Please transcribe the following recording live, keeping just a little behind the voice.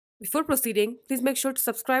Before proceeding, please make sure to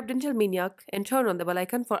subscribe Dental Maniac and turn on the bell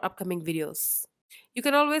icon for upcoming videos. You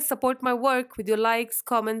can always support my work with your likes,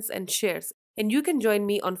 comments, and shares, and you can join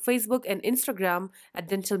me on Facebook and Instagram at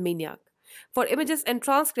Dental Maniac. For images and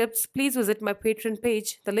transcripts, please visit my Patreon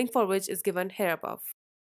page, the link for which is given here above.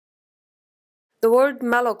 The word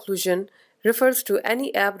malocclusion refers to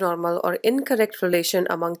any abnormal or incorrect relation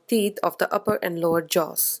among teeth of the upper and lower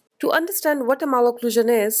jaws. To understand what a malocclusion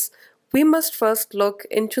is, we must first look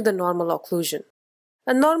into the normal occlusion.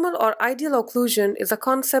 A normal or ideal occlusion is a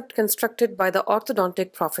concept constructed by the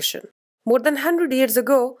orthodontic profession. More than 100 years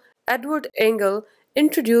ago, Edward Engel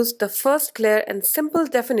introduced the first clear and simple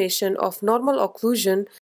definition of normal occlusion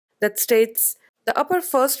that states the upper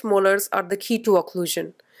first molars are the key to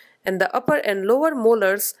occlusion, and the upper and lower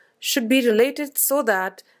molars should be related so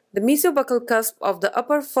that the mesiobuccal cusp of the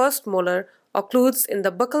upper first molar occludes in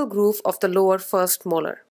the buccal groove of the lower first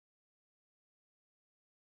molar.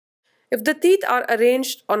 If the teeth are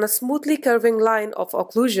arranged on a smoothly curving line of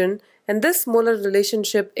occlusion and this molar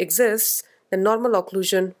relationship exists, then normal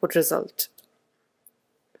occlusion would result.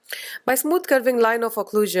 By smooth curving line of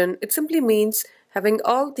occlusion, it simply means having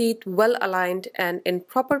all teeth well aligned and in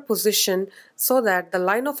proper position so that the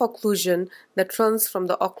line of occlusion that runs from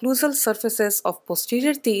the occlusal surfaces of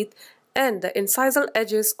posterior teeth and the incisal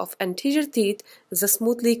edges of anterior teeth is a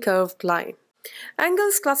smoothly curved line.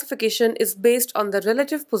 Engel's classification is based on the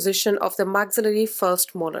relative position of the maxillary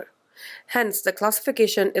first molar. Hence, the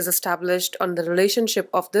classification is established on the relationship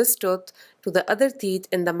of this tooth to the other teeth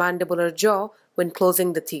in the mandibular jaw when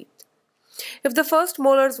closing the teeth. If the first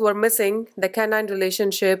molars were missing, the canine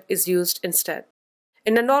relationship is used instead.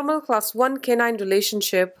 In a normal class 1 canine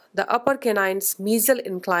relationship, the upper canine's mesial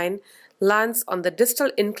incline lands on the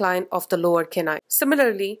distal incline of the lower canine.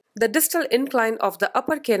 Similarly, the distal incline of the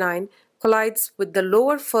upper canine collides with the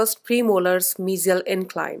lower first premolar's mesial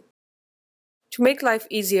incline. To make life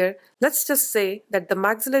easier, let's just say that the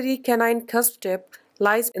maxillary canine cusp tip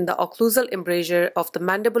lies in the occlusal embrasure of the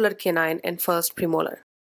mandibular canine and first premolar.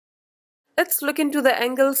 Let's look into the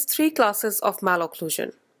Engel's three classes of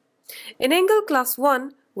malocclusion. In Engel class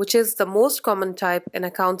 1, which is the most common type and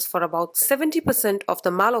accounts for about 70% of the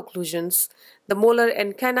malocclusions, the molar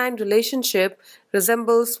and canine relationship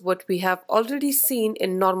resembles what we have already seen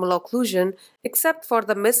in normal occlusion except for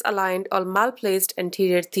the misaligned or malplaced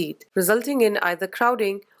anterior teeth, resulting in either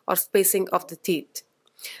crowding or spacing of the teeth.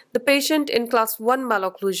 The patient in class 1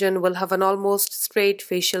 malocclusion will have an almost straight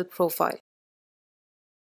facial profile.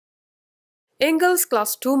 Engel's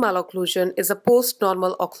class 2 malocclusion is a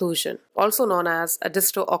post-normal occlusion, also known as a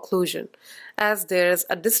distal occlusion, as there is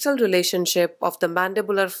a distal relationship of the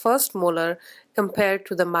mandibular first molar compared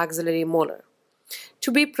to the maxillary molar.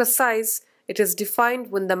 To be precise, it is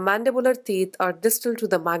defined when the mandibular teeth are distal to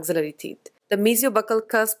the maxillary teeth. The mesiobuccal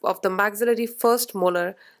cusp of the maxillary first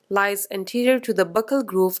molar lies anterior to the buccal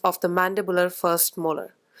groove of the mandibular first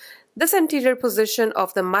molar. This anterior position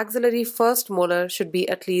of the maxillary first molar should be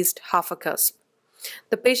at least half a cusp.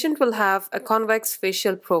 The patient will have a convex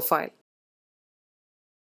facial profile.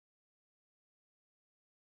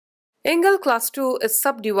 Engel class 2 is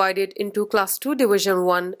subdivided into class 2 division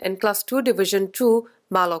 1 and class 2 division 2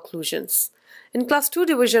 malocclusions. In class 2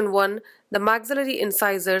 division 1, the maxillary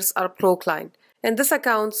incisors are proclined, and this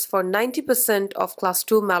accounts for 90% of class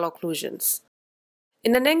 2 malocclusions.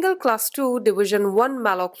 In an Engel class 2 division 1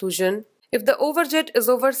 malocclusion, if the overjet is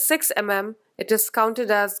over 6 mm, it is counted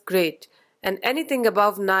as great, and anything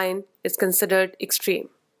above 9 is considered extreme.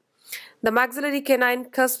 The maxillary canine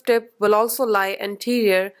cusp tip will also lie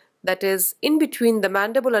anterior, that is, in between the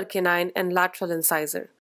mandibular canine and lateral incisor.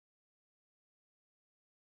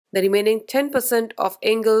 The remaining 10% of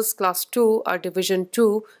Engel's class 2 are division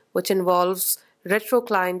 2, which involves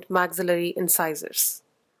retroclined maxillary incisors.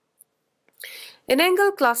 In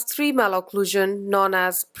Engel class 3 malocclusion, known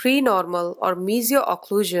as prenormal or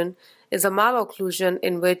mesio-occlusion, is a malocclusion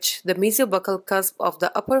in which the mesiobuccal cusp of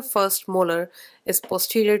the upper first molar is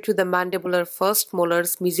posterior to the mandibular first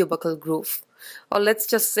molar's mesiobuccal groove. Or let's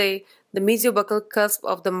just say the mesiobuccal cusp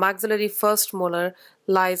of the maxillary first molar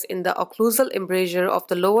lies in the occlusal embrasure of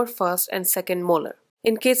the lower first and second molar.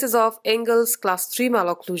 In cases of Engel's class 3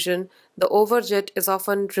 malocclusion, the overjet is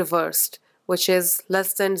often reversed, which is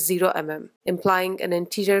less than 0 mm, implying an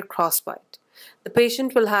anterior crossbite. The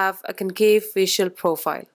patient will have a concave facial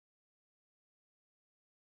profile.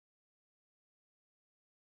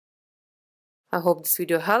 I hope this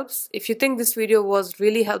video helps. If you think this video was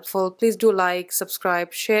really helpful, please do like,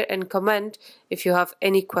 subscribe, share and comment if you have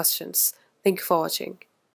any questions. Thank you for watching.